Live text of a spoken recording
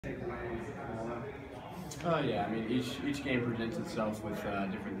Yeah, I mean, each game presents itself with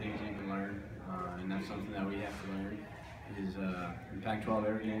different things you can learn, and that's something that we have to learn. Is in Pac-12,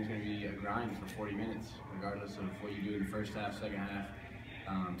 every game is going to be a grind for 40 minutes, regardless of what you do in the first half, second half.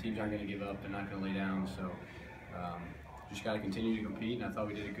 Teams aren't going to give up; they're not going to lay down. So, just got to continue to compete. And I thought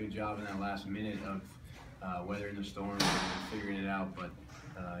we did a good job in that last minute of weathering the storm and figuring it out. But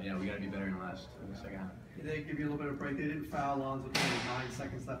yeah, we got to be better in the second half. Did they give you a little bit of a break? They didn't foul Lonzo with 9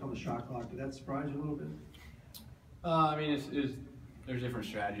 seconds left on the shot clock. Did that surprise you a little bit? I mean, there's different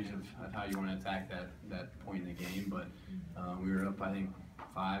strategies of how you want to attack that point in the game, but we were up, I think,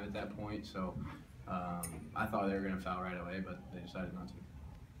 5 at that point, so I thought they were going to foul right away, but they decided not to.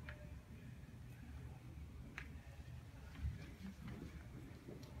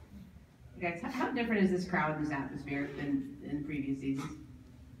 Guys, how different is this crowd, this atmosphere, than in previous seasons?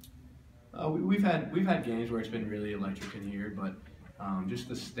 We've had games where it's been really electric in here, but just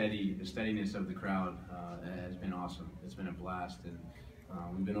the steadiness of the crowd has been awesome. It's been a blast, and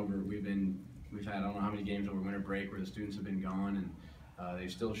we've had I don't know how many games over winter break where the students have been gone and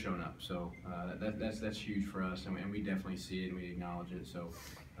they've still shown up. So that's huge for us, and we definitely see it and we acknowledge it. So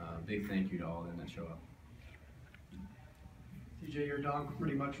big thank you to all of them that show up. TJ, your dog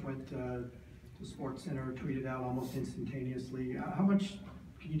pretty much went to Sports Center, tweeted out almost instantaneously. How much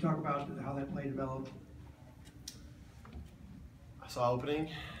can you talk about how that play developed? I saw opening,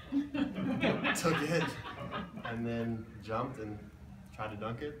 took it, and then jumped and tried to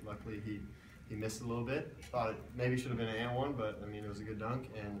dunk it. Luckily, he missed a little bit. Thought it maybe should have been an and one, but I mean, it was a good dunk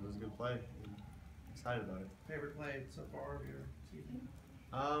and it was a good play. I'm excited about it. Favorite play so far of your season?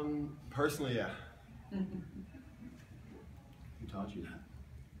 Personally, yeah. Who taught you that?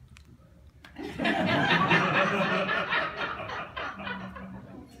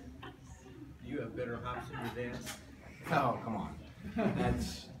 You have better hops in your dance? Oh, come on. I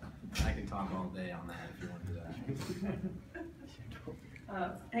can talk all day on that if you want to do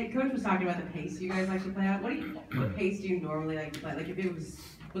that. Hey, Coach was talking about the pace you guys like to play out. What pace do you normally like to play? Like if it was,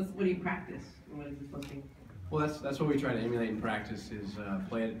 what do you practice? What is it supposed to be? Well, that's what we try to emulate in practice, is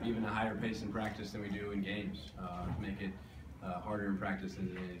play at even a higher pace in practice than we do in games. Make it harder in practice than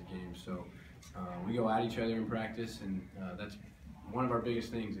it is in games. So we go at each other in practice, and that's one of our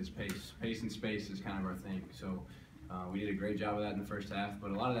biggest things is pace. Pace and space is kind of our thing. So we did a great job of that in the first half,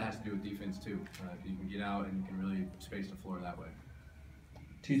 but a lot of that has to do with defense too. If you can get out and you can really space the floor that way.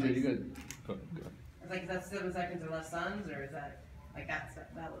 TJ, you good? Go ahead. It's like, is that 7 seconds or less suns, or is that like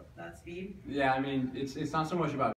that speed? Yeah, I mean, it's not so much about